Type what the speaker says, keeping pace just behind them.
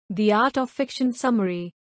The Art of Fiction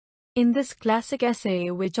Summary. In this classic essay,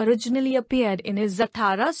 which originally appeared in his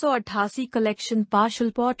 1888 collection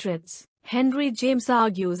Partial Portraits, Henry James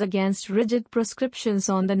argues against rigid proscriptions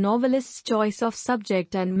on the novelist's choice of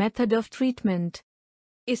subject and method of treatment.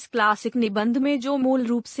 इस classic निबंध में जो मूल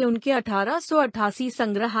रूप से उनके 1888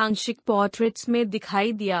 संग्रहांशिक portraits में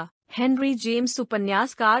दिखाई दिया, हेनरी जेम्स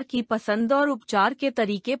उपन्यासकार की पसंद और उपचार के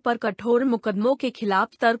तरीके पर कठोर मुकदमों के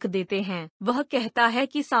खिलाफ तर्क देते हैं। वह कहता है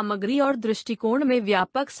कि सामग्री और दृष्टिकोण में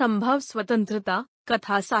व्यापक संभव स्वतंत्रता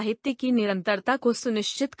कथा साहित्य की निरंतरता को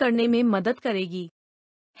सुनिश्चित करने में मदद करेगी।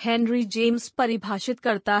 हेनरी जेम्स परिभाषित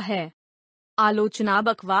करता है, आलोचना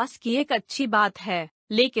बकवास की एक अच्छी बात है,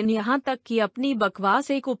 लेकिन यहाँ तक कि अपनी बकवास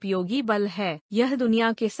एक उपयोगी बल है। यह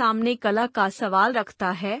दुनिया के सामने कला का सवाल रखता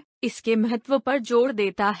है, इसके महत्व पर जोर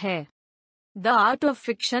देता है। The art of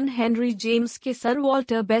fiction Henry James के सर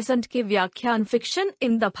वॉल्टर बेसेंट के व्याख्यान fiction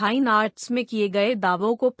in the fine arts में किए गए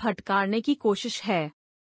दावों को फटकारने की कोशिश है।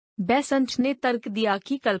 बेसेंट ने तर्क दिया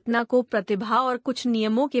कि कल्पना को प्रतिभा और कुछ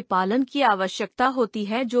नियमों के पालन की आवश्यकता होती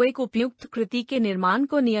है जो एक उपयुक्त कृति के निर्माण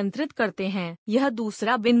को नियंत्रित करते हैं। यह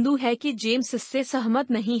दूसरा बिंदु है कि जेम्स इससे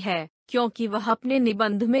सहमत नहीं है, क्योंकि वह अपने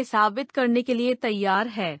निबंध में साबित करने के लिए तैयार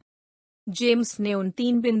है। जेम्स ने उन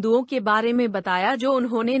 3 बिंदुओं के बारे में बताया जो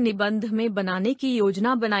उन्होंने निबंध में बनाने की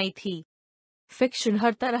योजना बनाई थी। फिक्शन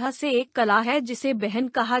हर तरह से एक कला है जिसे बहन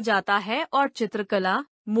कहा जाता है और चित्रकला,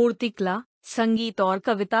 मूर्तिकला, संगीत और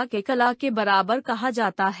कविता के कला के बराबर कहा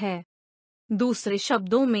जाता है। दूसरे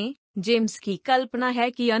शब्दों में, जेम्स की कल्पना है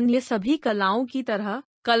कि अन्य सभी कलाओं की तरह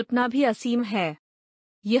कल्पना भी असीम है।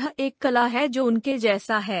 यह एक कला है जो उनके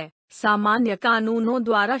जैसा है, सामान्य कानूनों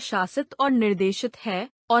द्वारा शासित और निर्देशित है,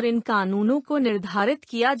 और इन कानूनों को निर्धारित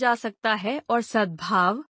किया जा सकता है और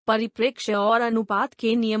सद्भाव, परिप्रेक्ष्य और अनुपात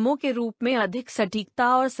के नियमों के रूप में अधिक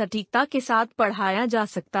सटीकता के साथ पढ़ाया जा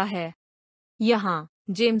सकता है। यहाँ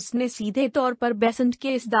जेम्स ने सीधे तौर पर बेसेंट के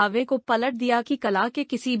इस दावे को पलट दिया कि कला के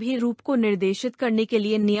किसी भी रूप को निर्देशित करने के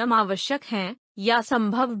लिए नियम आवश्यक हैं या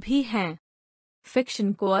संभव भी हैं।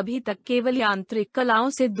 फिक्शन को अभी तक केवल यांत्रिक कलाओं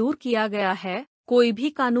से दूर किया गया है, कोई भी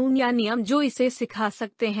कानून या नियम जो इसे सिखा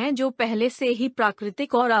सकते हैं जो पहले से ही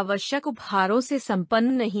प्राकृतिक और आवश्यक उपहारों से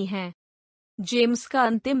संपन्न नहीं हैं। जेम्स का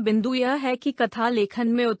अंतिम बिंदु यह है कि कथा लेखन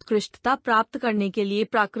में उत्कृष्टता प्राप्त करने के लिए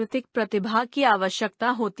प्राकृतिक प्रतिभा की आवश्यकता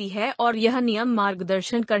होती है और यह नियम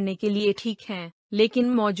मार्गदर्शन करने के लिए ठीक हैं, लेकिन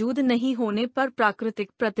मौजूद नहीं होने पर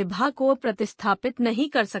प्राकृतिक प्रतिभा को प्रतिस्थापित नहीं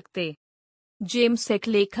कर सकते। जेम्स एक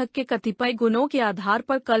लेखक के कतिपय गुणों के आधार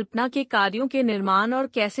पर कल्पना के कार्यों के निर्माण और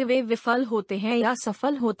कैसे वे विफल होते हैं या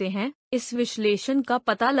सफल होते हैं, इस विश्लेषण का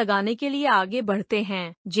पता लगाने के लिए आगे बढ़ते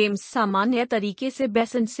हैं। जेम्स सामान्य तरीके से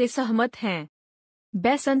बेसेंट से सहमत हैं।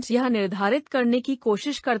 बेसेंट यह निर्धारित करने की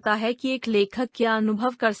कोशिश करता है कि एक लेखक क्या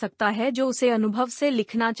अनुभव कर सकता है जो उसे अनुभव से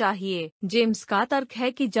लिखना चाहिए। जेम्स का तर्क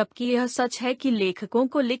है कि जबकि यह सच है कि लेखकों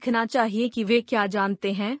को लिखना चाहिए कि वे क्या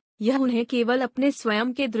जानते हैं, यह उन्हें केवल अपने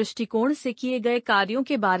स्वयं के दृष्टिकोण से किए गए कार्यों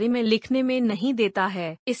के बारे में लिखने में नहीं देता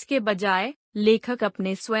है। इसके बजाय लेखक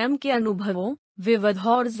अपने स्वयं के अनुभवों, विविध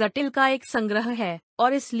और जटिल का एक संग्रह है,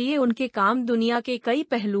 और इसलिए उनके काम दुनिया के कई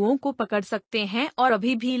पहलुओं को पकड़ सकते हैं और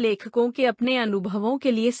अभी भी लेखकों के अपने अनुभवों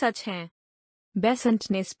के लिए सच हैं। बेसेंट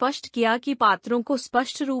ने स्पष्ट किया कि पात्रों को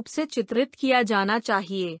स्पष्ट रूप से चित्रित किया जाना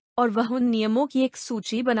चाहिए, और वह उन नियमों की एक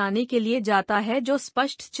सूची बनाने के लिए जाता है जो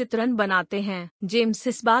स्पष्ट चित्रण बनाते हैं। जेम्स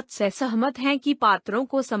इस बात से सहमत हैं कि पात्रों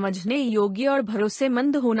को समझने योग्य और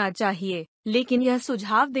भरोसेमंद होना चाहिए, लेकिन यह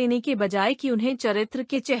सुझाव देने के बजाय कि उन्हें चरित्र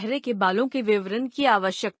के चेहरे के बालों के विवरण की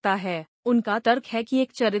आवश्यकता है। उनका तर्क है कि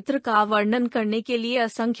एक चरित्र का वर्णन करने के लिए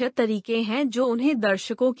असंख्य तरीके हैं जो उन्हें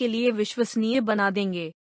दर्शकों के लिए विश्वसनीय बना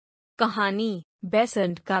देंगे। कहानी,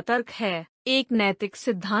 बेसेंट का तर्क है, एक नैतिक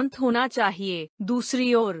सिद्धांत होना चाहिए।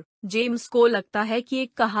 दूसरी ओर, जेम्स को लगता है कि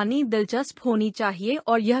एक कहानी दिलचस्प होनी चाहिए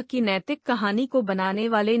और यह कि नैतिक कहानी को बनाने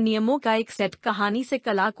वाले नियमों का एक सेट कहानी से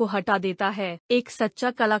कला को हटा देता है। एक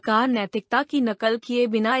सच्चा कलाकार नैतिकता की नकल किए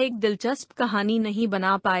बिना एक दिलचस्प कहानी नहीं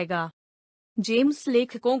बना पाएगा। जेम्स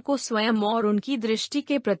लेखकों को स्वयं और उनकी दृष्टि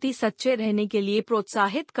के प्रति सच्चे रहने के लिए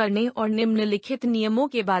प्रोत्साहित करने और निम्नलिखित नियमों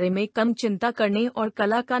के बारे में कम चिंता करने और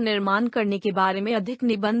कला का निर्माण करने के बारे में अधिक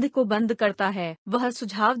निबंध को बंद करता है। वह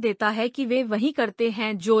सुझाव देता है कि वे वही करते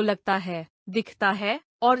हैं जो लगता है, दिखता है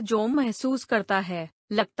और जो महसूस करता है,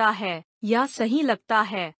 लगता है या सही लगता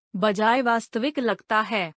है, बजाय वास्तविक लगता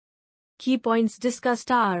है। की points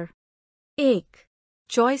discussed are: 1.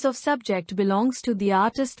 Choice of subject belongs to the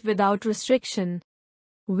artist without restriction.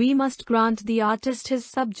 We must grant the artist his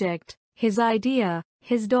subject, his idea,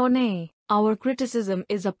 his domain. Our criticism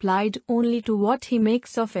is applied only to what he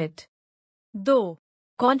makes of it. 2.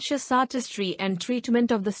 Conscious artistry and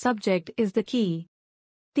treatment of the subject is the key.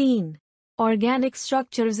 3. Organic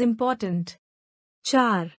structure is important.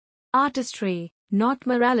 4. Artistry, not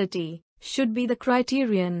morality, should be the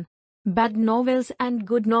criterion. Bad novels and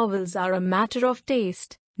good novels are a matter of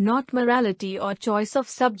taste, not morality or choice of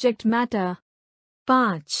subject matter.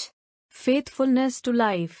 5. Faithfulness to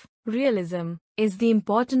life, realism, is the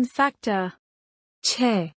important factor.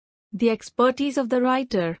 6. The expertise of the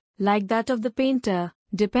writer, like that of the painter,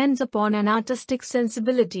 depends upon an artistic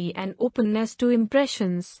sensibility and openness to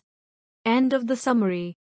impressions. End of the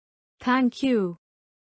summary. Thank you.